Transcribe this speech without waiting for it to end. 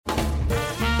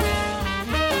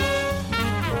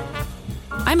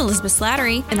I'm Elizabeth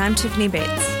Slattery. And I'm Tiffany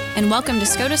Bates. And welcome to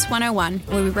SCOTUS 101,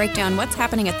 where we break down what's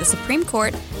happening at the Supreme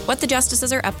Court, what the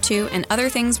justices are up to, and other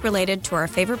things related to our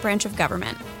favorite branch of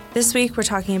government. This week, we're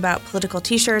talking about political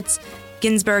T-shirts,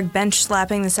 Ginsburg bench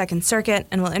slapping the Second Circuit,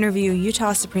 and we'll interview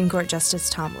Utah Supreme Court Justice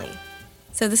Tom Lee.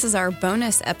 So this is our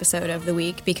bonus episode of the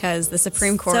week because the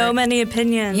Supreme Court... So many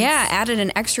opinions. Yeah, added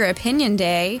an extra opinion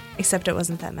day. Except it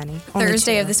wasn't that many.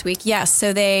 Thursday of this week, yes.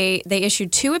 So they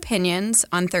issued 2 opinions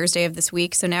on Thursday of this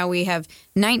week. So now we have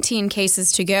 19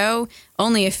 cases to go,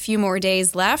 only a few more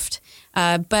days left.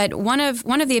 But one of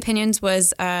the opinions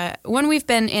was one we've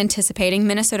been anticipating,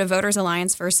 Minnesota Voters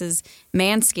Alliance versus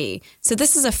Manski. So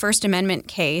this is a First Amendment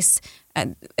case.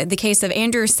 The case of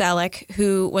Andrew Selleck,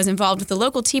 who was involved with the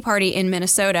local Tea Party in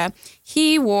Minnesota.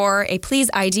 He wore a Please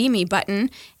ID Me button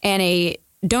and a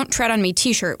Don't Tread on Me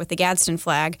t-shirt with the Gadsden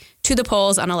flag to the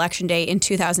polls on Election Day in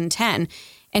 2010.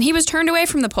 And he was turned away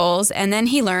from the polls, and then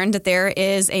he learned that there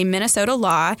is a Minnesota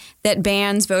law that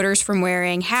bans voters from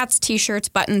wearing hats, t-shirts,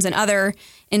 buttons, and other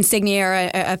insignia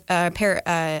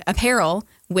or apparel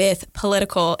with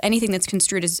anything that's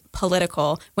construed as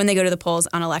political when they go to the polls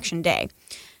on Election Day.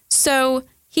 So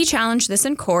he challenged this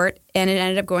in court, and it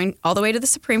ended up going all the way to the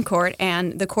Supreme Court,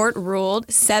 and the court ruled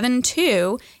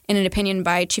 7-2 in an opinion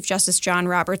by Chief Justice John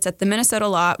Roberts that the Minnesota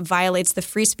law violates the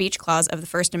free speech clause of the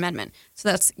First Amendment. So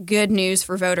that's good news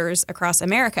for voters across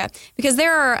America, because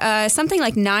there are something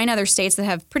like 9 other states that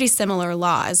have pretty similar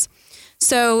laws.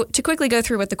 So to quickly go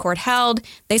through what the court held,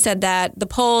 they said that the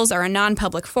polls are a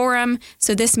non-public forum,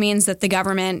 so this means that the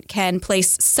government can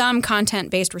place some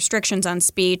content-based restrictions on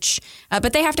speech,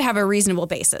 but they have to have a reasonable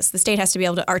basis. The state has to be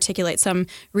able to articulate some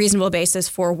reasonable basis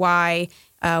for why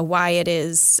it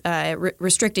is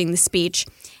restricting the speech.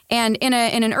 And in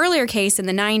an earlier case in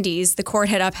the 90s, the court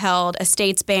had upheld a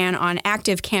state's ban on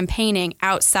active campaigning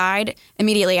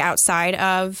immediately outside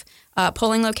of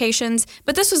polling locations.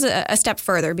 But this was a step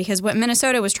further, because what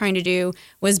Minnesota was trying to do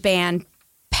was ban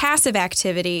passive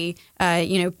activity,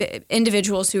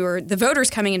 individuals who are the voters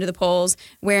coming into the polls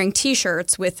wearing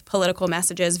T-shirts with political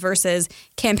messages versus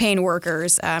campaign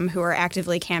workers who are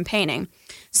actively campaigning.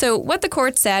 So what the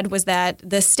court said was that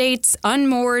the state's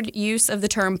unmoored use of the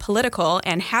term political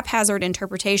and haphazard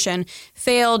interpretation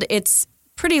failed its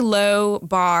pretty low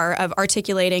bar of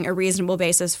articulating a reasonable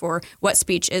basis for what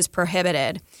speech is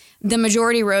prohibited. The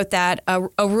majority wrote that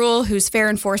a rule whose fair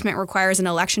enforcement requires an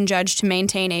election judge to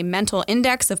maintain a mental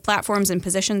index of platforms and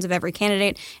positions of every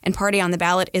candidate and party on the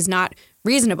ballot is not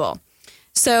reasonable.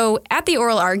 So at the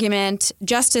oral argument,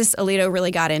 Justice Alito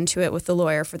really got into it with the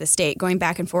lawyer for the state, going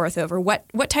back and forth over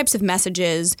what types of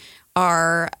messages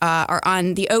are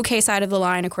on the okay side of the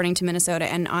line, according to Minnesota,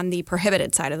 and on the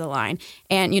prohibited side of the line.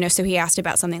 And, so he asked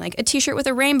about something like a T-shirt with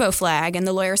a rainbow flag, and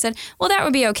the lawyer said, well, that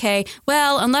would be okay.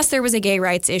 Well, unless there was a gay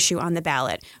rights issue on the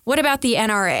ballot. What about the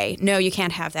NRA? No, you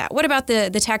can't have that. What about the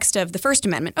text of the First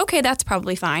Amendment? Okay, that's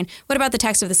probably fine. What about the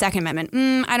text of the Second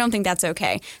Amendment? I don't think that's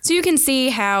okay. So you can see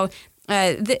how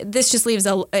this just leaves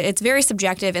it's very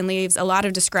subjective and leaves a lot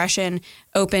of discretion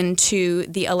open to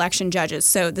the election judges.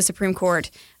 So the Supreme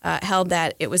Court held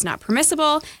that it was not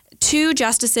permissible. 2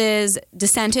 justices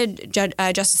dissented.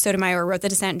 Justice Sotomayor wrote the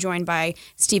dissent, joined by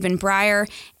Stephen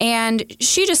Breyer, and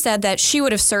she just said that she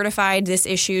would have certified this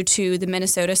issue to the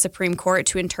Minnesota Supreme Court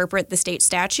to interpret the state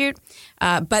statute,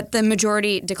 but the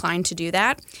majority declined to do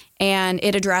that. And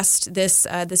it addressed this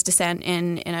dissent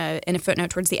in a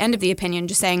footnote towards the end of the opinion,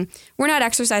 just saying, we're not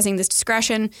exercising this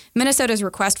discretion. Minnesota's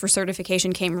request for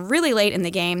certification came really late in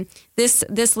the game. This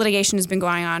litigation has been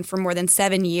going on for more than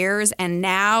 7 years, and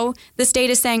now the state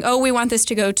is saying, oh, we want this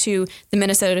to go to the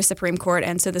Minnesota Supreme Court,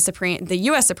 and so the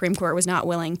U.S. Supreme Court was not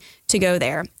willing to go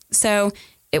there. So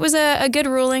it was a good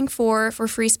ruling for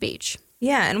free speech.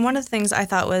 Yeah, and one of the things I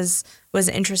thought was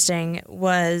interesting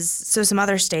was, so some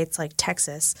other states like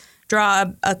Texas draw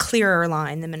a clearer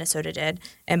line than Minnesota did,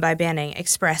 and by banning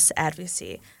express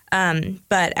advocacy.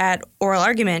 But at oral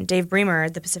argument, Dave Bremer,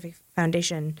 the Pacific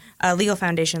Foundation Legal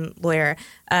Foundation lawyer,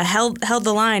 held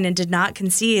the line and did not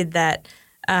concede that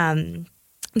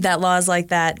that laws like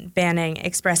that banning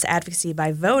express advocacy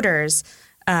by voters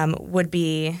would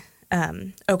be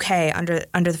okay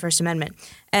under the First Amendment.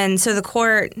 And so the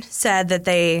court said that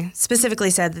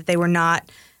they were not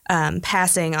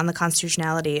passing on the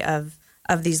constitutionality of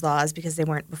these laws because they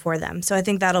weren't before them. So I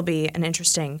think that'll be an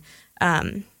interesting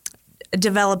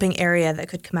developing area that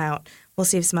could come out. We'll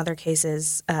see if some other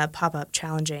cases pop up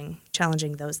challenging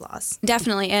those laws.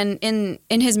 Definitely. And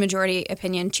in his majority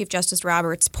opinion, Chief Justice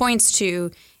Roberts points to,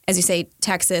 as you say,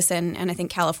 Texas and I think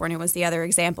California was the other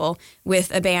example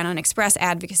with a ban on express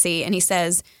advocacy. And he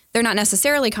says they're not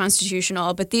necessarily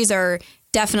constitutional, but these are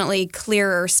definitely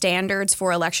clearer standards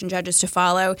for election judges to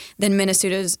follow than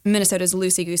Minnesota's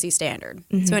loosey-goosey standard.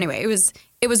 So anyway, it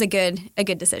was a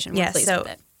good decision. We're pleased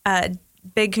with it.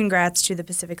 Big congrats to the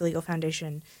Pacific Legal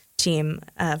Foundation team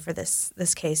for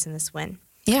this case and this win.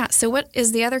 Yeah. So what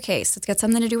is the other case? It's got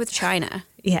something to do with China.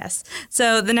 Yes.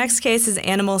 So the next case is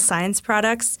animal science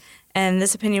products, and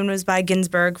this opinion was by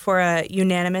Ginsburg for a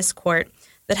unanimous court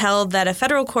that held that a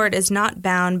federal court is not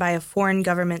bound by a foreign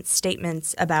government's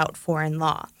statements about foreign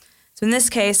law. So in this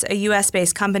case, a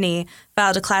U.S.-based company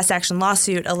filed a class action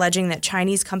lawsuit alleging that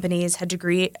Chinese companies had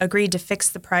agreed to fix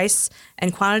the price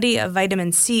and quantity of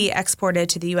vitamin C exported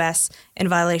to the U.S. in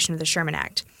violation of the Sherman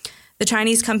Act. The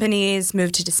Chinese companies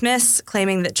moved to dismiss,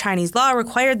 claiming that Chinese law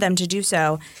required them to do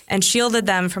so and shielded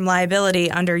them from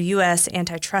liability under U.S.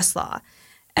 antitrust law.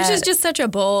 Which is just such a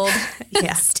bold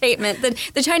statement.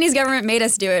 The Chinese government made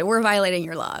us do it. We're violating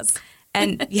your laws.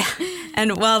 And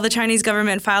while the Chinese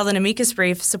government filed an amicus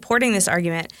brief supporting this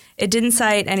argument, it didn't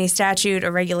cite any statute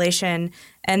or regulation,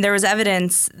 and there was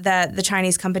evidence that the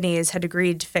Chinese companies had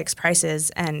agreed to fix prices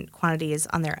and quantities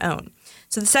on their own.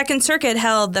 So the Second Circuit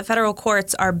held that federal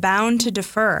courts are bound to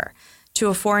defer to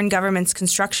a foreign government's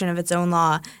construction of its own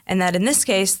law, and that in this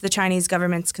case, the Chinese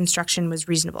government's construction was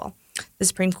reasonable. The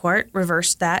Supreme Court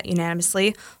reversed that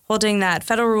unanimously, holding that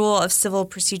Federal Rule of Civil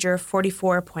Procedure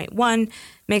 44.1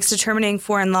 makes determining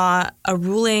foreign law a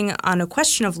ruling on a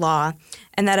question of law,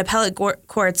 and that appellate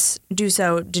courts do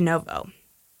so de novo.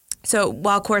 So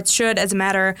while courts should, as a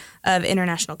matter of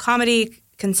international comity,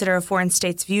 consider a foreign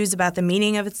state's views about the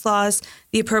meaning of its laws,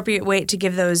 the appropriate weight to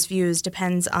give those views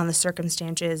depends on the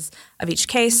circumstances of each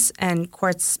case, and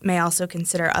courts may also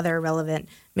consider other relevant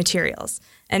materials.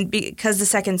 And because the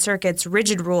Second Circuit's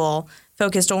rigid rule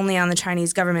focused only on the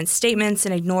Chinese government's statements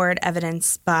and ignored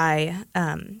evidence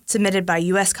submitted by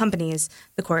U.S. companies,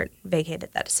 the court vacated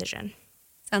that decision.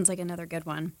 Sounds like another good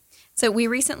one. So we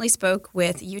recently spoke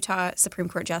with Utah Supreme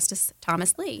Court Justice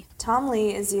Thomas Lee. Tom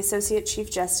Lee is the Associate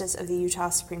Chief Justice of the Utah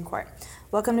Supreme Court.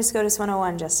 Welcome to SCOTUS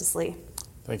 101, Justice Lee.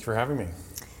 Thank you for having me.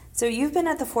 So you've been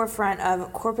at the forefront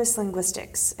of corpus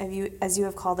linguistics, as you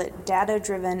have called it,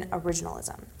 data-driven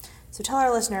originalism. So tell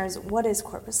our listeners, what is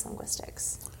corpus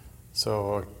linguistics?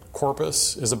 So a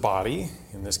corpus is a body,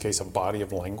 in this case a body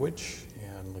of language,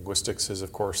 and linguistics is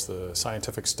of course the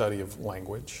scientific study of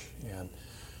language. And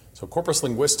so corpus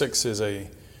linguistics is a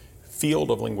field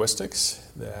of linguistics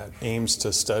that aims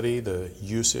to study the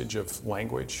usage of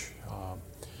language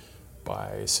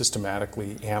by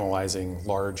systematically analyzing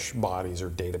large bodies or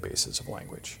databases of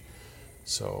language.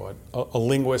 So a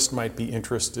linguist might be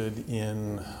interested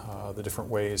in the different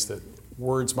ways that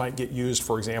words might get used,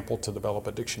 for example, to develop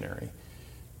a dictionary.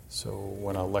 So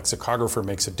when a lexicographer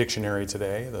makes a dictionary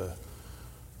today, the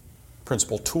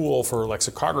principal tool for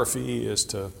lexicography is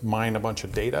to mine a bunch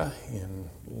of data in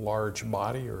large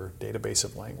body or database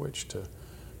of language to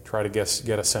try to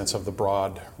get a sense of the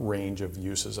broad range of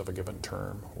uses of a given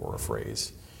term or a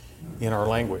phrase in our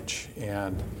language.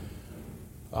 And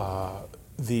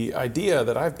the idea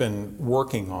that I've been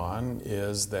working on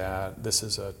is that this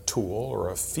is a tool or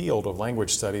a field of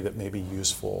language study that may be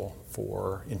useful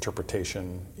for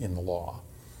interpretation in the law.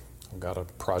 I've got a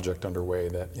project underway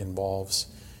that involves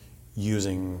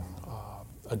using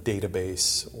a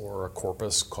database or a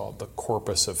corpus called the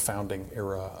Corpus of Founding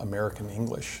Era American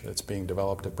English that's being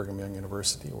developed at Brigham Young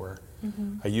University, where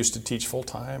I used to teach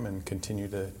full-time and continue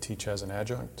to teach as an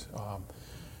adjunct.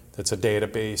 That's a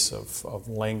database of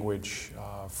language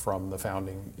from the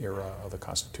founding era of the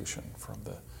Constitution, from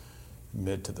the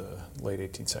mid to the late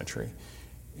 18th century.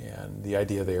 And the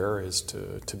idea there is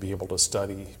to be able to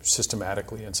study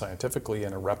systematically and scientifically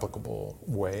in a replicable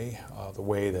way the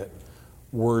way that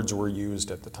words were used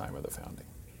at the time of the founding.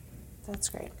 That's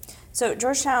great. So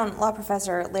Georgetown law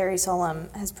professor Larry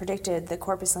Solom has predicted that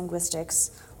corpus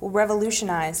linguistics will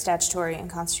revolutionize statutory and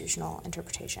constitutional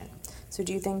interpretation. So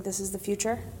do you think this is the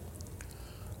future?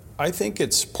 I think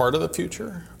it's part of the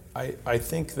future. I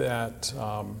think that,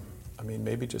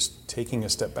 maybe just taking a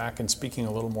step back and speaking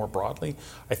a little more broadly,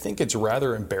 I think it's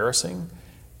rather embarrassing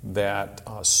that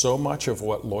so much of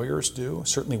what lawyers do,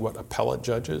 certainly what appellate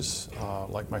judges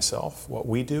like myself, what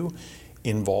we do,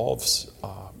 involves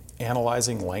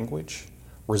analyzing language,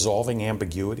 resolving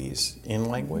ambiguities in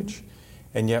language,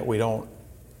 and yet we don't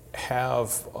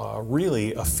have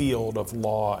really a field of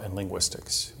law and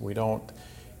linguistics. We don't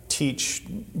teach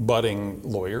budding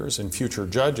lawyers and future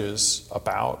judges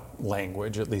about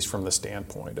language, at least from the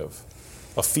standpoint of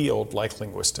a field like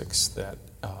linguistics that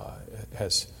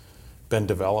has been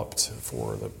developed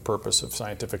for the purpose of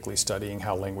scientifically studying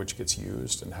how language gets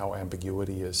used and how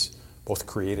ambiguity is both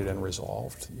created and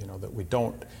resolved. That we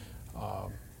don't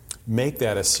make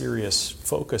that a serious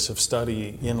focus of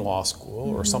study in law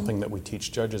school or something that we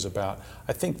teach judges about,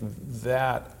 I think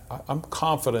that I'm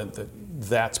confident that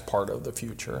that's part of the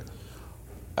future.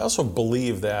 I also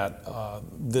believe that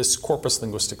this corpus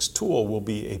linguistics tool will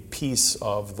be a piece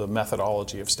of the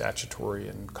methodology of statutory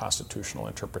and constitutional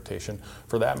interpretation.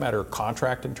 For that matter,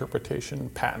 contract interpretation,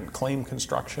 patent claim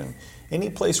construction, any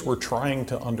place we're trying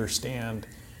to understand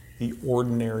the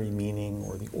ordinary meaning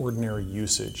or the ordinary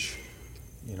usage.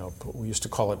 We used to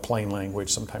call it plain language.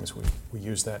 Sometimes we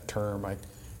use that term. I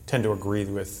tend to agree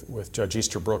with Judge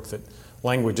Easterbrook that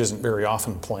language isn't very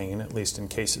often plain, at least in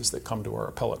cases that come to our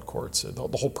appellate courts.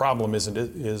 The whole problem is that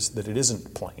it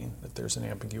isn't plain, that there's an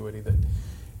ambiguity that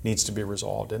needs to be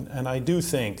resolved. And I do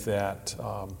think that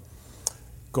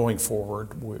going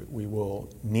forward, we will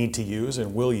need to use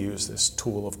and will use this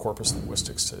tool of corpus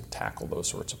linguistics to tackle those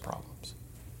sorts of problems.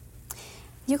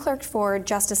 You clerked for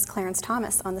Justice Clarence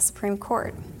Thomas on the Supreme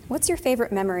Court. What's your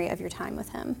favorite memory of your time with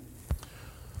him?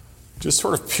 Just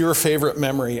sort of pure favorite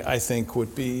memory, I think,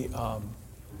 would be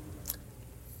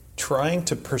trying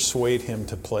to persuade him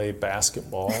to play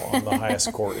basketball on the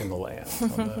highest court in the land,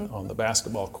 on the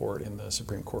basketball court in the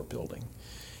Supreme Court building.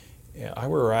 Yeah,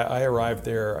 I arrived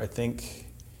there, I think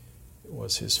it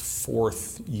was his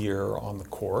 4th year on the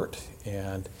court,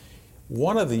 and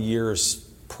one of the years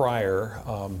prior,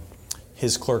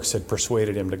 his clerks had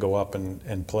persuaded him to go up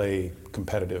and play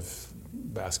competitive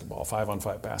basketball,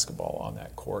 5-on-5 basketball on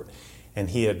that court, and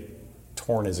he had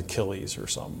torn his Achilles or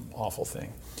some awful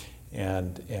thing,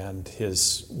 and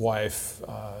his wife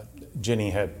Ginny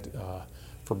had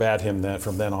forbade him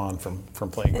from then on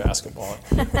from playing basketball.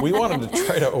 We wanted to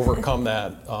try to overcome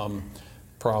that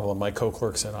problem. My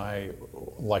co-clerks and I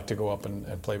like to go up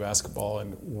and play basketball,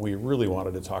 and we really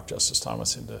wanted to talk Justice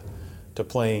Thomas into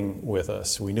playing with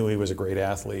us. We knew he was a great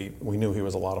athlete. We knew he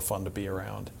was a lot of fun to be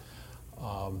around.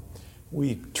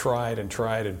 We tried and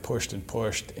pushed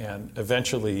and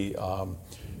eventually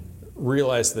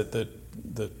realized that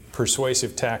the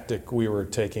persuasive tactic we were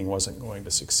taking wasn't going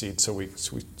to succeed. So we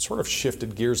sort of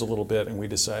shifted gears a little bit, and we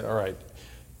decided, all right,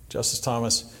 Justice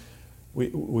Thomas, we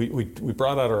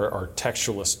brought out our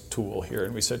textualist tool here,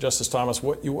 and we said, Justice Thomas,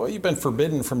 what you've been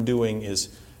forbidden from doing is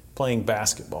playing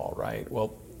basketball, right?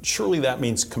 Well, surely that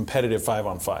means competitive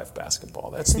 5-on-5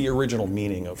 basketball. That's the original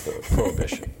meaning of the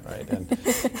prohibition, right?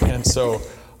 And so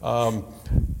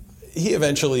he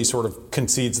eventually sort of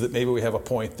concedes that maybe we have a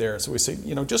point there. So we say,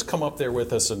 just come up there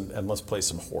with us and let's play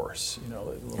some horse. A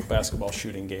little basketball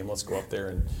shooting game. Let's go up there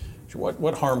and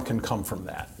what harm can come from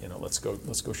that? Let's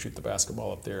go shoot the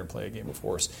basketball up there and play a game of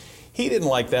horse. He didn't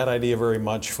like that idea very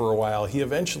much for a while. He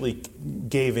eventually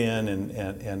gave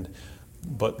in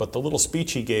But the little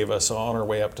speech he gave us on our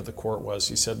way up to the court was,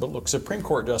 he said, but look, Supreme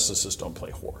Court justices don't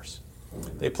play horse.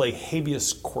 They play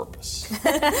habeas corpus.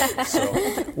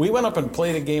 So we went up and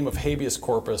played a game of habeas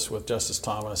corpus with Justice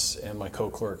Thomas and my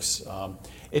co-clerks.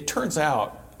 It turns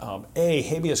out,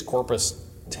 habeas corpus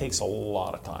takes a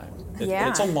lot of time.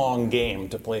 It's a long game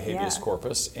to play habeas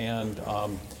corpus. And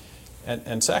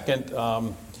second,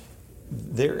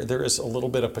 there is a little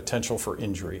bit of potential for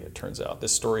injury, it turns out.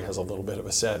 This story has a little bit of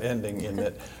a sad ending in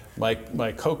that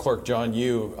my co-clerk, John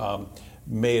Yu,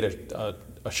 made a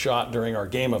shot during our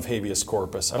game of habeas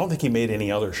corpus. I don't think he made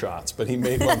any other shots, but he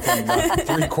made one from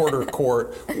three-quarter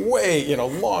court,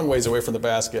 long ways away from the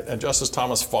basket, and Justice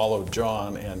Thomas followed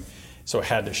John, and so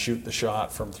had to shoot the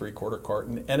shot from three-quarter court,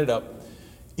 and ended up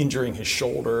injuring his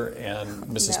shoulder, and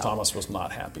Mrs. Thomas was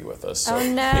not happy with us. So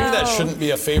maybe that shouldn't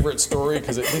be a favorite story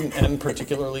because it didn't end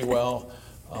particularly well,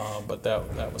 but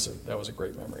that was a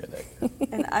great memory of that year.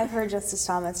 And I've heard Justice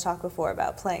Thomas talk before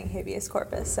about playing habeas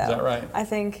corpus, so is that right? I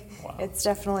think it's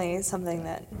definitely something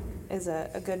that is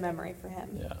a good memory for him.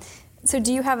 Yeah. So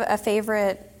do you have a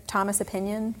favorite Thomas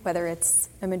opinion, whether it's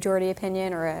a majority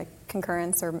opinion or a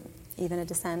concurrence or even a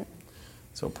dissent?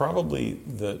 So probably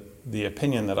the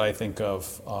opinion that I think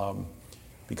of,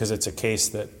 because it's a case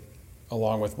that,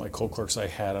 along with my co-clerks, I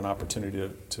had an opportunity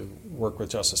to work with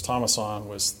Justice Thomas on,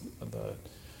 was the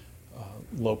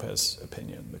Lopez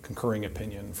opinion, the concurring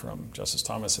opinion from Justice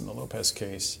Thomas in the Lopez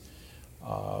case,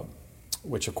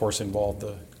 which of course involved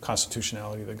the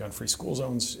constitutionality of the Gun-Free School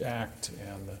Zones Act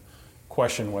and the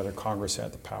question whether Congress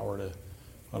had the power to,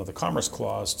 under the Commerce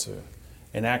Clause, to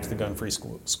enact the Gun-Free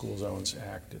School Zones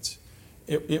Act.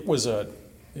 It was a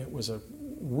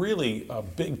really a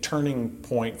big turning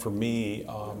point for me,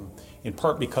 in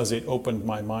part because it opened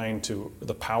my mind to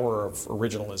the power of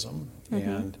originalism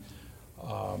and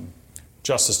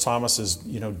Justice Thomas's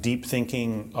deep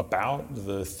thinking about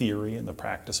the theory and the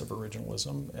practice of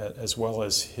originalism, as well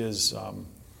as his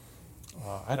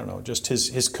I don't know, just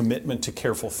his commitment to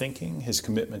careful thinking, his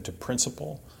commitment to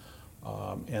principle,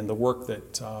 and the work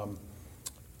that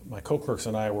my co-clerks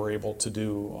and I were able to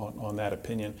do on that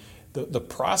opinion. The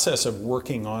process of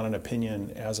working on an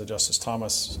opinion as a Justice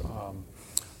Thomas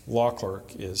law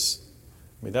clerk is,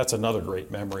 I mean, that's another great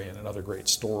memory and another great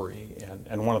story,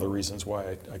 and one of the reasons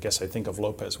why I guess I think of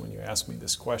Lopez when you ask me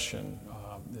this question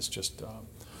is just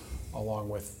along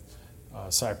with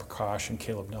Sai Prakash and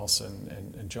Caleb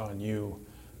Nelson and John Yu,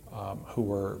 who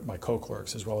were my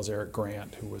co-clerks, as well as Eric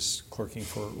Grant, who was clerking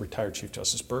for retired Chief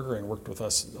Justice Berger and worked with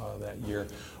us that year.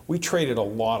 We traded a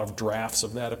lot of drafts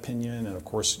of that opinion, and of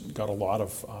course got a lot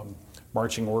of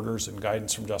marching orders and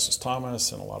guidance from Justice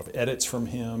Thomas, and a lot of edits from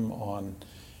him on,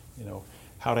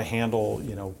 how to handle,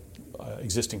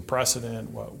 existing precedent,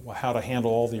 how to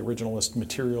handle all the originalist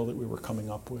material that we were coming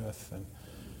up with, and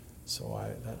so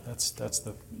that's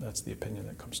the opinion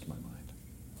that comes to my mind.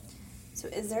 So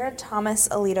is there a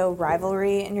Thomas-Alito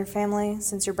rivalry in your family,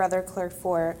 since your brother clerked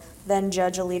for then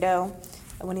Judge Alito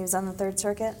when he was on the Third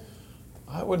Circuit?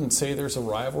 I wouldn't say there's a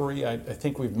rivalry. I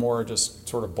think we've more just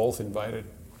sort of both invited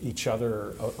each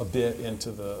other a bit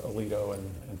into the Alito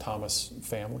and Thomas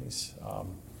families.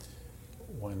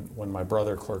 When my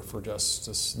brother clerked for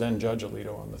then Judge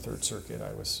Alito on the Third Circuit,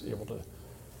 I was able to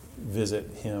visit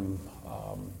him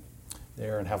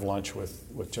there and have lunch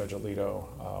with Judge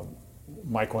Alito.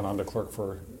 Mike went on to clerk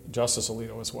for Justice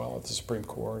Alito as well at the Supreme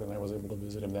Court, and I was able to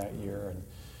visit him that year and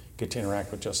get to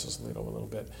interact with Justice Alito a little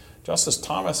bit. Justice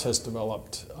Thomas has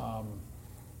developed,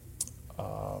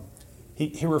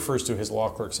 he refers to his law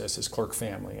clerks as his clerk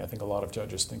family. I think a lot of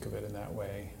judges think of it in that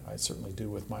way. I certainly do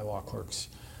with my law clerks.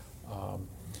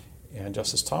 And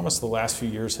Justice Thomas, the last few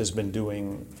years, has been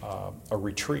doing a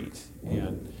retreat,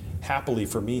 and happily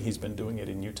for me, he's been doing it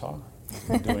in Utah. He's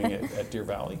been doing it at Deer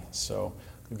Valley, so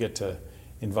we get to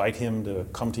invite him to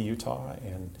come to Utah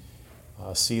and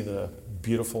see the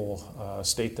beautiful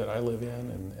state that I live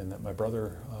in and that my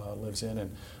brother lives in.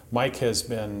 And Mike has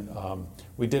been,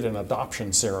 we did an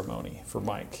adoption ceremony for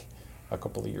Mike a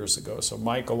couple of years ago. So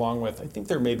Mike, along with, I think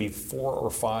there may be 4 or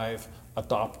 5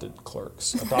 adopted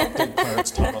Clarence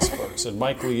Thomas clerks, and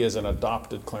Mike Lee is an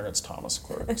adopted Clarence Thomas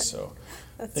clerk. So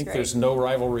I think great. There's no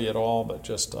rivalry at all, but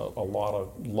just a lot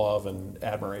of love and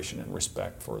admiration and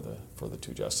respect for the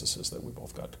 2 justices that we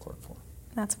both got to clerk for.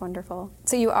 That's wonderful.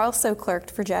 So you also clerked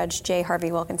for Judge J.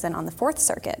 Harvey Wilkinson on the Fourth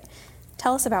Circuit.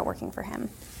 Tell us about working for him.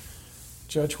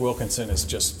 Judge Wilkinson is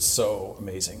just so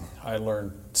amazing. I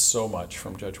learned so much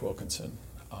from Judge Wilkinson.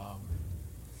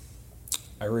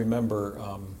 I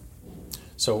remember,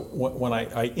 so when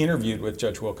I interviewed with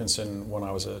Judge Wilkinson when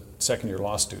I was a second-year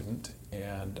law student,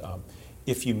 and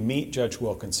if you meet Judge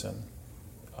Wilkinson,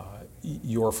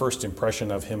 your first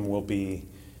impression of him will be,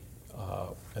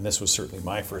 and this was certainly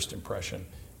my first impression,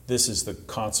 this is the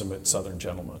consummate Southern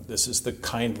gentleman. This is the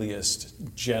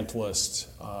kindliest, gentlest,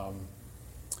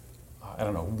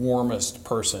 warmest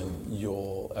person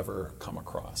you'll ever come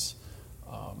across.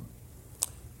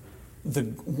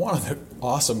 One of the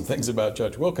awesome things about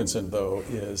Judge Wilkinson, though,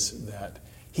 is that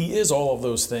he is all of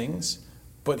those things,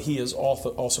 but he is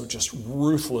also just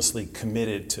ruthlessly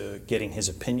committed to getting his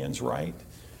opinions right,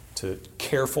 to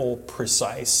careful,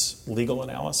 precise legal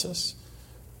analysis,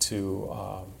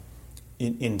 to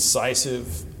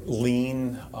incisive,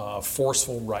 lean,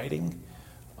 forceful writing.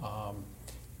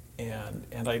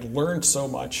 And I learned so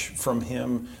much from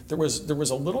him. There was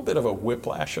a little bit of a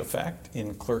whiplash effect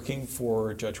in clerking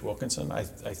for Judge Wilkinson. I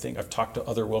think I've talked to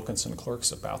other Wilkinson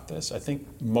clerks about this. I think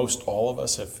most all of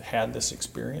us have had this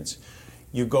experience.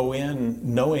 You go in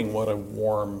knowing what a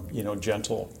warm,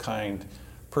 gentle, kind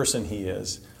person he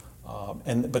is.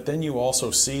 But then you also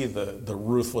see the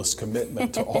ruthless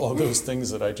commitment to all of those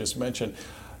things that I just mentioned.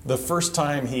 The first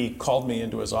time he called me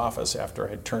into his office after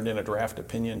I had turned in a draft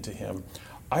opinion to him,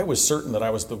 I was certain that I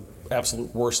was the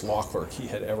absolute worst law clerk he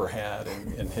had ever had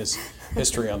in his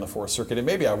history on the Fourth Circuit. And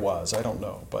maybe I was, I don't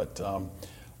know. But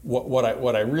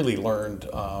what I really learned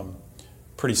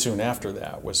pretty soon after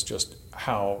that was just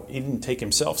how he didn't take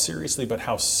himself seriously, but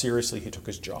how seriously he took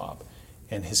his job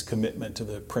and his commitment to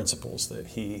the principles that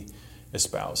he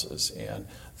espouses. And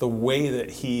the way that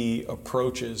he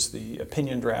approaches the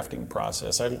opinion drafting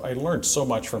process, I learned so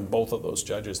much from both of those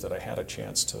judges that I had a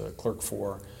chance to clerk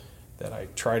for, that I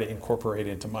try to incorporate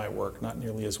into my work, not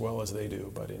nearly as well as they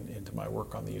do, but into my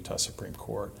work on the Utah Supreme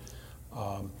Court.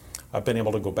 I've been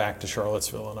able to go back to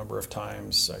Charlottesville a number of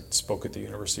times. I spoke at the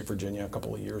University of Virginia a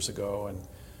couple of years ago, and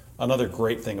another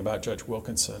great thing about Judge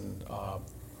Wilkinson,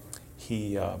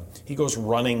 he goes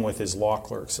running with his law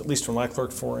clerks. At least when I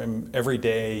clerked for him, every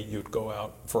day you'd go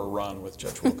out for a run with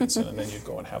Judge Wilkinson, and then you'd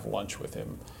go and have lunch with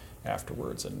him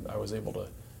afterwards. And I was able to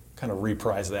kind of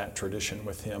reprise that tradition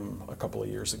with him a couple of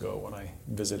years ago when I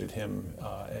visited him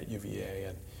at UVA,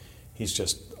 and he's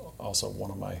just also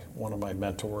one of my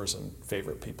mentors and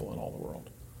favorite people in all the world.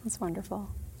 That's wonderful.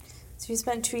 So you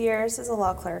spent 2 years as a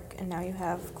law clerk, and now you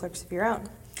have clerks of your own.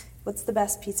 What's the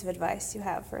best piece of advice you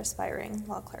have for aspiring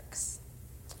law clerks?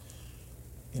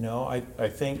 You know, I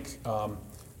think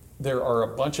there are a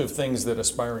bunch of things that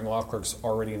aspiring law clerks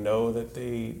already know that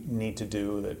they need to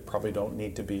do that probably don't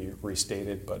need to be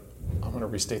restated, but I'm going to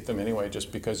restate them anyway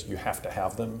just because you have to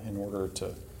have them in order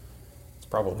to, it's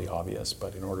probably obvious,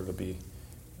 but in order to be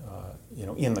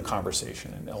in the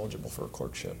conversation and eligible for a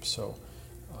clerkship. So,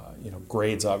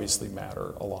 grades obviously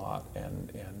matter a lot,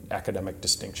 and academic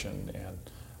distinction and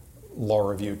law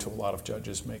review to a lot of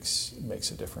judges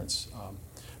makes a difference.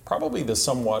 Probably the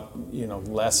somewhat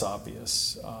less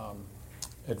obvious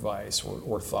advice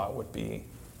or thought would be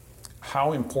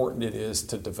how important it is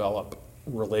to develop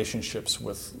relationships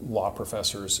with law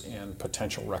professors and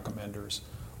potential recommenders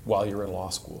while you're in law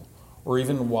school, or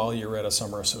even while you're at a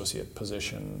summer associate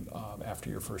position after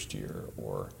your first year,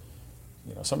 or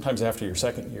sometimes after your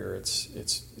second year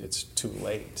it's too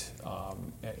late.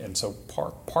 And so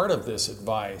part of this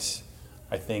advice,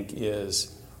 I think,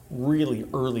 is really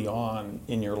early on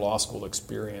in your law school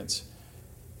experience,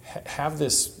 have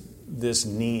this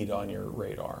need on your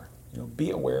radar. Be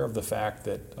aware of the fact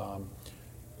that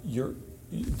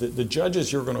the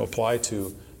judges you're going to apply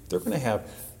to, they're going to have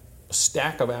a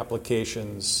stack of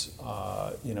applications,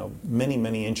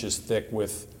 many inches thick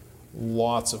with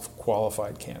lots of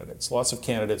qualified candidates, lots of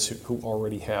candidates who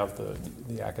already have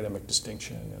the academic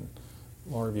distinction and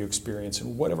law review experience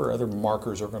and whatever other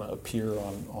markers are going to appear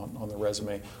on the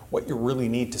resume. What you really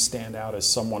need to stand out is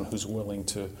someone who's willing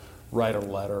to write a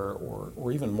letter,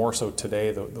 or even more so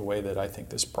today, the way that I think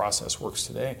this process works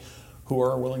today, who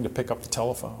are willing to pick up the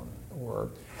telephone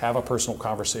or have a personal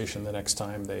conversation the next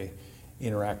time they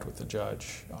interact with the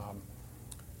judge.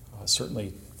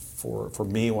 Certainly for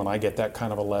me, when I get that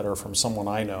kind of a letter from someone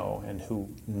I know and who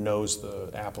knows the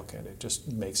applicant, it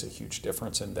just makes a huge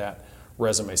difference, and that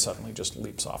resume suddenly just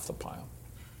leaps off the pile.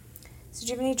 So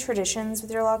do you have any traditions with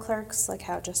your law clerks, like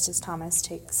how Justice Thomas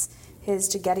takes his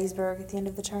to Gettysburg at the end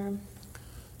of the term?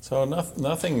 So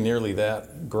nothing nearly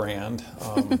that grand.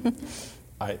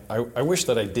 I wish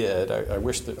that I did. I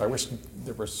wish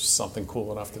there was something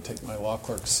cool enough to take my law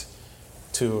clerks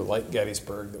to, like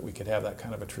Gettysburg, that we could have that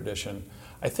kind of a tradition.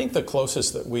 I think the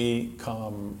closest that we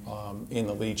come in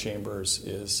the Lee Chambers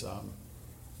is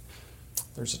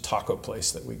there's a taco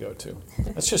place that we go to.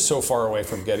 That's just so far away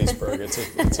from Gettysburg.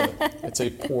 It's a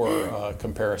poor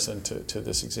comparison to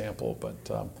this example.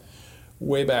 But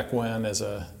way back when, as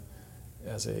a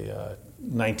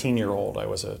 19-year-old, I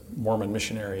was a Mormon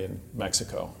missionary in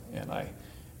Mexico, and I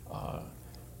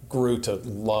grew to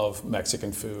love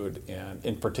Mexican food, and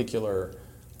in particular,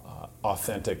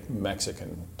 authentic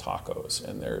Mexican tacos.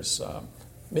 And there's,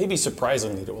 maybe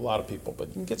surprisingly to a lot of people, but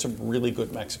you can get some really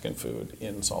good Mexican food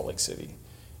in Salt Lake City.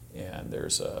 And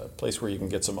there's a place where you can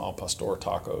get some al pastor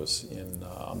tacos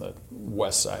on the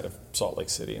west side of Salt Lake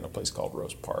City in a place called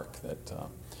Rose Park.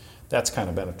 That's kind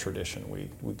of been a tradition.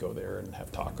 We go there and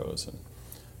have tacos and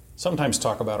sometimes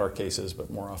talk about our cases, but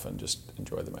more often just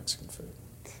enjoy the Mexican food.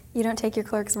 You don't take your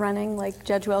clerks running like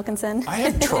Judge Wilkinson? I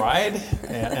have tried,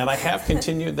 and I have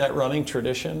continued that running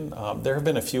tradition. There have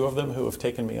been a few of them who have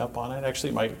taken me up on it.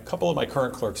 Actually, a couple of my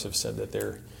current clerks have said that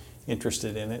they're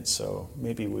interested in it, so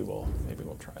maybe we'll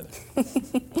try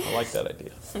that. I like that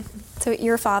idea. So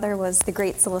your father was the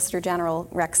great Solicitor General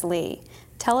Rex Lee.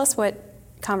 Tell us what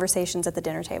conversations at the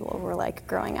dinner table were like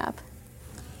growing up.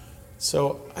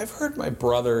 So I've heard my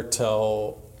brother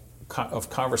tell of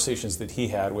conversations that he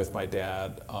had with my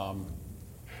dad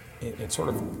in sort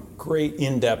of great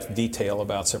in-depth detail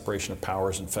about separation of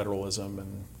powers and federalism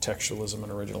and textualism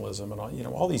and originalism and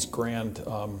all these grand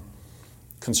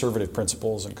conservative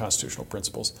principles and constitutional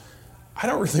principles. I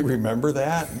don't really remember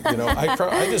that.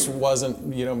 I just wasn't,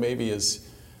 maybe as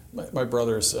my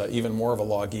brother's even more of a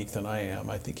law geek than I am.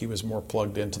 I think he was more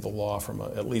plugged into the law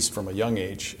at least from a young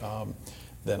age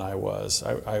than I was.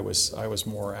 I was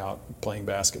more out playing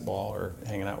basketball or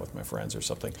hanging out with my friends or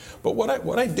something. But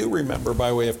what I do remember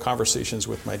by way of conversations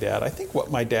with my dad, I think what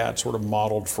my dad sort of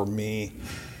modeled for me,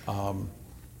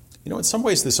 in some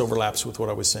ways this overlaps with what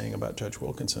I was saying about Judge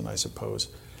Wilkinson, I suppose.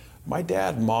 My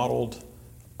dad modeled,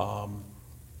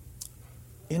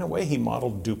 in a way he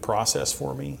modeled due process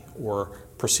for me, or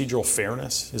procedural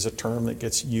fairness is a term that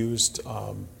gets used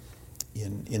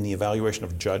in the evaluation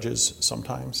of judges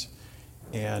sometimes.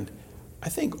 And I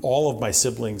think all of my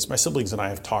siblings and I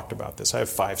have talked about this. I have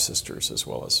 5 sisters as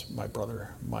well as my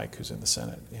brother Mike, who's in the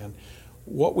Senate. And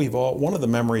one of the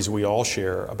memories we all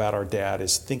share about our dad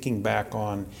is thinking back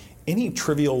on any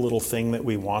trivial little thing that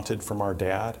we wanted from our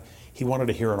dad. He wanted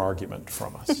to hear an argument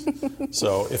from us.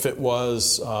 So if it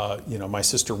was, my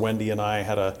sister Wendy and I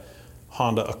had a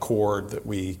Honda Accord that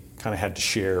we kind of had to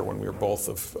share when we were both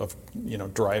of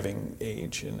driving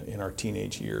age in our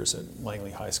teenage years at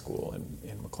Langley High School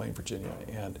in McLean, Virginia.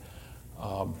 And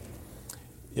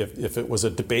if it was a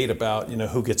debate about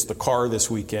who gets the car this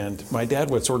weekend, my dad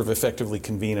would sort of effectively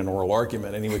convene an oral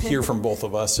argument, and he would hear from both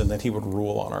of us, and then he would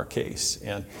rule on our case.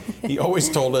 And he always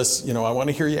told us, I want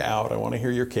to hear you out, I want to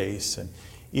hear your case. And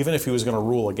even if he was going to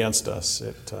rule against us,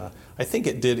 I think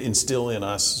it did instill in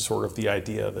us sort of the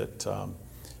idea that a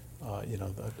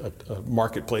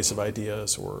marketplace of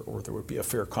ideas, or there would be a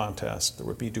fair contest, there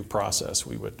would be due process.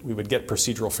 We would get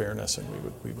procedural fairness, and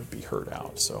we would be heard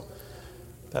out. So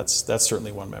that's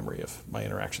certainly one memory of my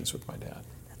interactions with my dad.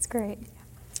 That's great.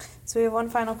 So we have one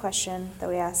final question that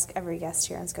we ask every guest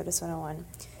here on SCOTUS 101.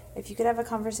 If you could have a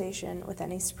conversation with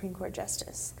any Supreme Court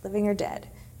justice, living or dead,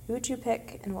 who would you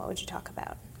pick and what would you talk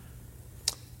about?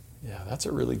 Yeah, that's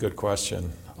a really good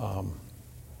question.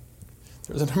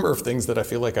 There's a number of things that I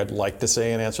feel like I'd like to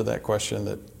say and answer that question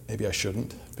that maybe I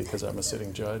shouldn't because I'm a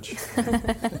sitting judge.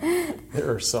 There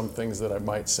are some things that I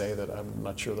might say that I'm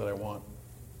not sure that I want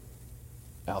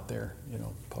out there,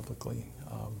 publicly.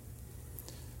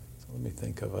 So let me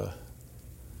think of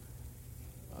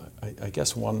I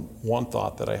guess one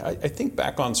thought that I think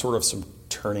back on sort of some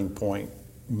turning point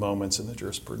moments in the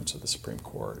jurisprudence of the Supreme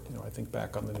Court. I think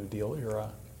back on the New Deal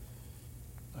era.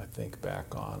 I think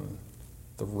back on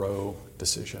the Roe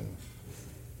decision.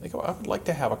 I would like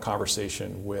to have a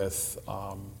conversation with,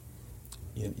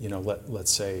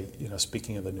 let's say,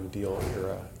 speaking of the New Deal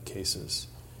era cases,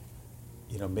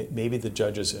 maybe the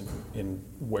judges in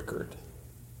Wickard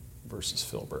versus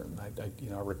Filburn.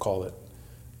 I recall that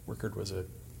Wickard was a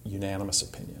unanimous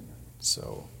opinion.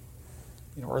 So,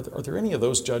 are there any of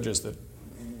those judges that,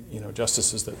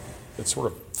 justices that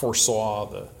sort of foresaw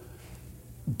the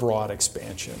broad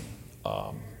expansion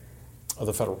of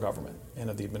the federal government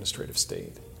and of the administrative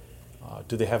state?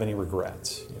 Do they have any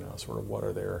regrets? Sort of what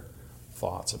are their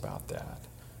thoughts about that?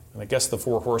 And I guess the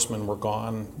 4 horsemen were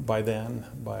gone by then,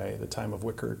 by the time of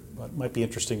Wickard, but it might be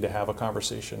interesting to have a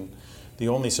conversation. The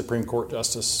only Supreme Court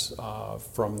justice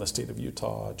from the state of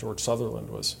Utah, George Sutherland,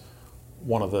 was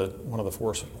one of the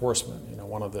 4 horsemen,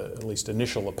 one of the at least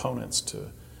initial opponents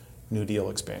to New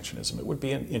Deal expansionism. It would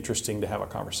be interesting to have a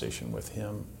conversation with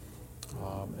him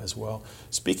as well.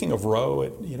 Speaking of Roe,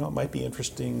 it might be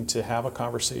interesting to have a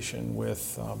conversation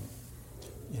with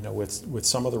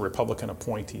some of the Republican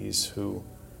appointees who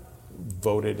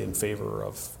voted in favor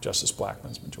of Justice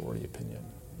Blackmun's majority opinion.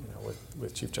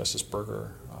 With Chief Justice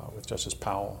Berger, with Justice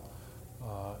Powell,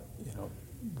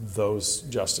 those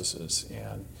justices,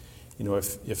 and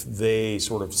if they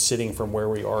sort of sitting from where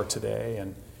we are today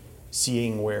and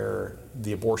seeing where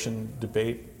the abortion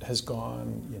debate has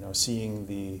gone, seeing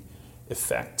the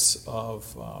effects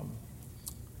of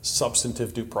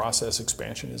substantive due process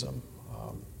expansionism.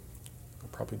 I'll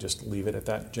probably just leave it at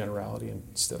that generality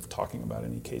instead of talking about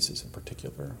any cases in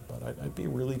particular. But I'd be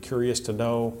really curious to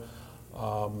know,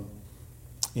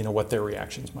 what their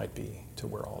reactions might be to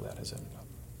where all that has ended up.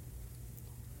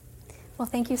 Well,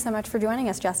 thank you so much for joining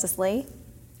us, Justice Lee.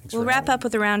 We'll wrap up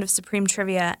with a round of Supreme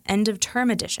Trivia End of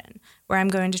Term Edition, where I'm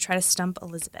going to try to stump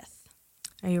Elizabeth.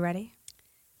 Are you ready?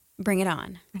 Bring it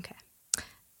on. Okay.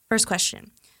 First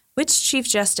question. Which Chief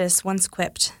Justice once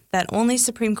quipped that only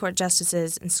Supreme Court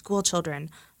justices and school children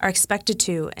are expected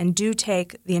to and do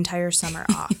take the entire summer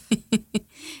off?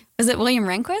 Was it William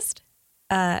Rehnquist?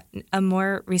 A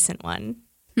more recent one.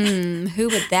 Who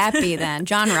would that be then?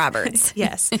 John Roberts.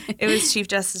 Yes, it was Chief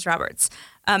Justice Roberts.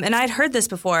 And I'd heard this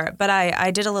before, but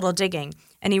I did a little digging.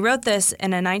 And he wrote this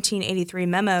in a 1983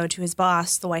 memo to his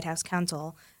boss, the White House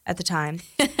counsel at the time,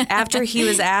 after he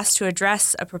was asked to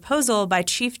address a proposal by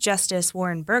Chief Justice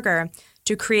Warren Burger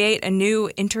to create a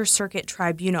new inter-circuit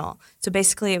tribunal. So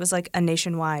basically it was like a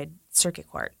nationwide circuit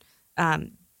court.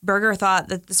 Burger thought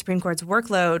that the Supreme Court's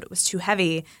workload was too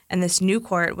heavy and this new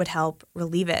court would help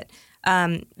relieve it.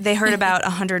 They heard about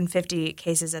 150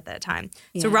 cases at that time.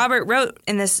 Yeah. So Roberts wrote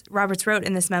in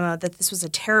this memo that this was a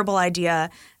terrible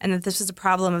idea and that this was a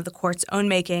problem of the court's own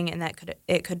making and that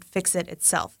it could fix it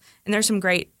itself. And there's some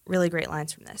really great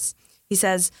lines from this. He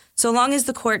says, "So long as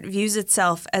the court views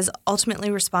itself as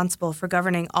ultimately responsible for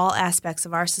governing all aspects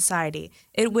of our society,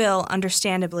 it will,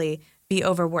 understandably, be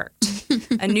overworked.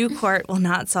 A new court will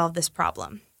not solve this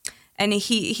problem." And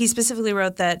he specifically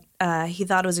wrote that he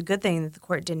thought it was a good thing that the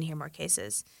court didn't hear more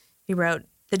cases. He wrote,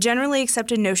 "The generally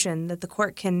accepted notion that the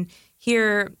court can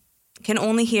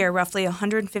only hear roughly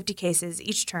 150 cases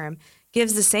each term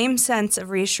gives the same sense of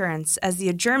reassurance as the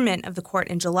adjournment of the court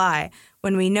in July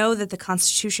when we know that the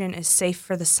Constitution is safe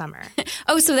for the summer."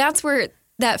 Oh, so that's where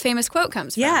that famous quote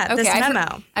comes from. Yeah, okay, this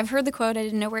memo. I've heard the quote. I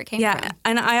didn't know where it came Yeah, from.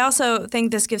 and I also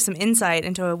think this gives some insight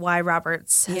into why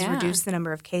Roberts has Yeah. reduced the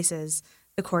number of cases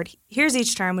the court hears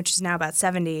each term, which is now about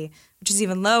 70, which is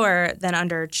even lower than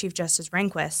under Chief Justice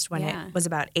Rehnquist when Yeah. it was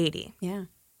about 80. Yeah.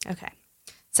 Okay.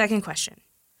 Second question.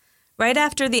 Right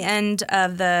after the end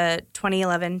of the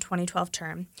 2011-2012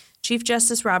 term, Chief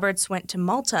Justice Roberts went to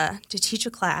Malta to teach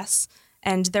a class,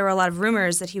 and there were a lot of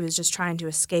rumors that he was just trying to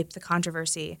escape the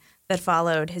controversy that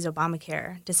followed his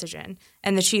Obamacare decision.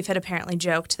 And the chief had apparently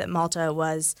joked that Malta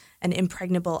was an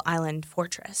impregnable island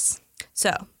fortress.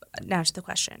 So, now to the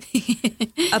question.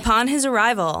 Upon his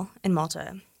arrival in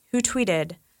Malta, who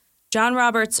tweeted, "John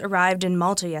Roberts arrived in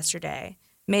Malta yesterday.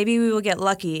 Maybe we will get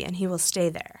lucky and he will stay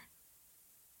there."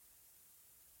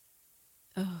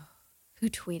 Oh, who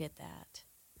tweeted that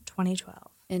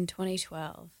 2012. in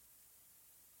 2012?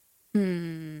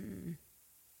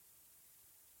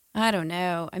 I don't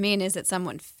know. I mean, is it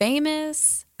someone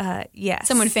famous? Yes.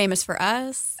 Someone famous for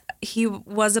us? He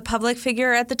was a public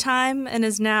figure at the time and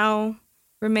is now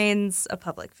remains a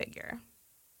public figure.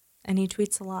 And he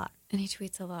tweets a lot. And he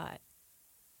tweets a lot.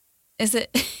 Is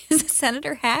it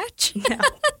Senator Hatch?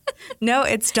 No,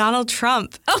 it's Donald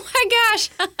Trump. Oh my gosh.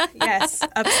 Yes,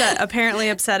 apparently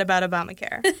upset about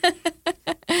Obamacare.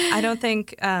 I don't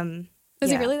think Was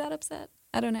he really that upset?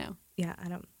 I don't know. Yeah, I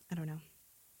don't know.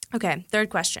 Okay, third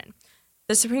question.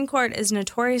 The Supreme Court is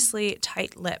notoriously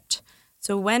tight-lipped.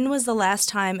 So when was the last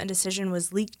time a decision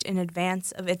was leaked in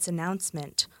advance of its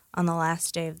announcement on the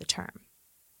last day of the term?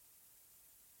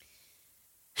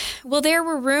 Well, there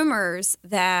were rumors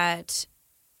that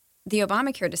the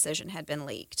Obamacare decision had been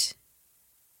leaked.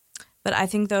 But I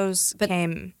think those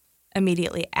came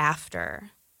immediately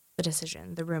after the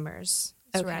decision, the rumors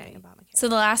surrounding Obamacare. So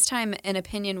the last time an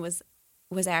opinion was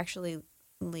actually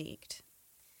leaked.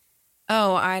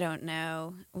 Oh, I don't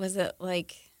know. Was it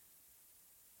like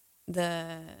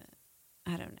I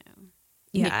don't know.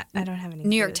 Yeah, I don't have any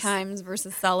New York clues. Times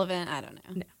versus Sullivan. I don't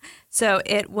know. No. So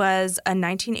it was a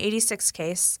 1986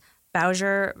 case,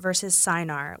 Bowser versus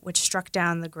Sinar, which struck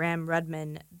down the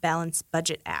Graham-Rudman Balanced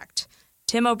Budget Act.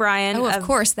 Tim O'Brien. Oh, of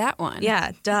course, that one.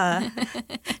 Yeah, duh.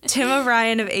 Tim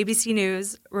O'Brien of ABC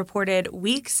News reported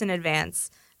weeks in advance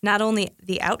not only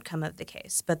the outcome of the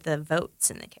case, but the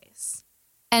votes in the case.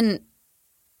 And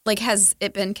like, has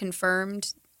it been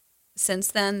confirmed since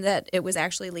then that it was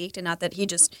actually leaked and not that he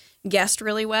just guessed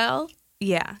really well?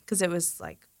 Yeah, because it was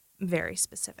like very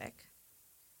specific.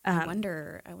 I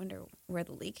wonder where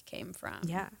the leak came from.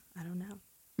 Yeah, I don't know.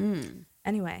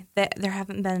 Anyway, there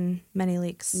haven't been many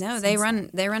leaks. No, they run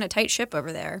a tight ship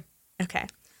over there. Okay.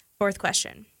 Fourth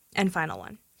question and final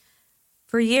one.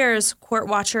 For years, court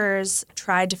watchers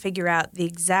tried to figure out the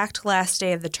exact last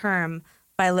day of the term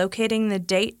by locating the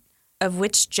date of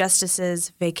which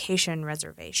justices' vacation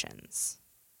reservations.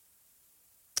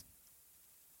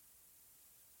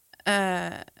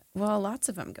 Well, lots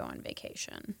of them go on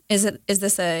vacation. Is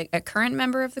this a current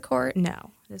member of the court?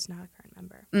 No, it is not a current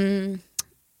member.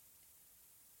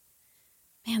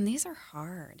 Man, these are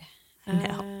hard.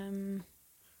 No.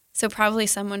 So probably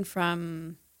someone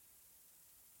from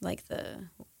like the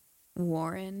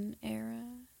Warren era,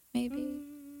 maybe?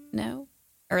 No?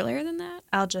 Earlier than that?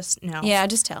 Yeah,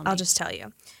 just tell me. I'll just tell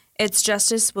you. It's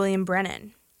Justice William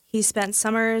Brennan. He spent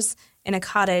summers in a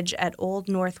cottage at Old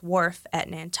North Wharf at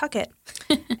Nantucket.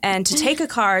 And to take a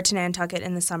car to Nantucket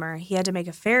in the summer, he had to make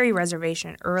a ferry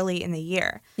reservation early in the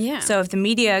year. Yeah. So if the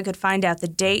media could find out the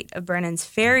date of Brennan's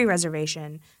ferry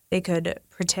reservation, they could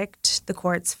predict the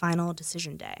court's final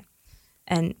decision day.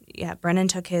 And yeah, Brennan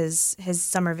took his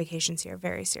summer vacations here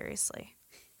very seriously.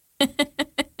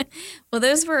 Well,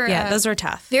 those were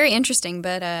tough. Very interesting,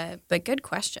 but good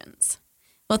questions.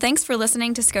 Well, thanks for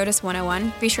listening to SCOTUS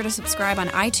 101. Be sure to subscribe on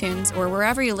iTunes or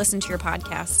wherever you listen to your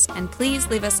podcasts, and please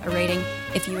leave us a rating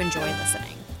if you enjoy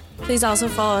listening. Please also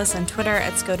follow us on Twitter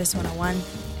at SCOTUS101,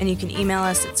 and you can email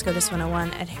us at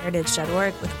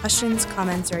SCOTUS101@heritage.org with questions,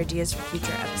 comments, or ideas for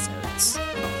future episodes.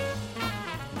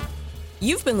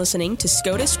 You've been listening to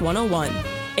SCOTUS 101,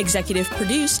 executive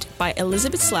produced by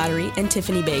Elizabeth Slattery and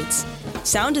Tiffany Bates.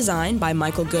 Sound design by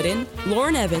Michael Gooden,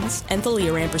 Lauren Evans, and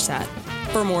Thalia Rampersad.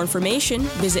 For more information,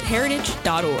 visit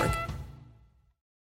heritage.org.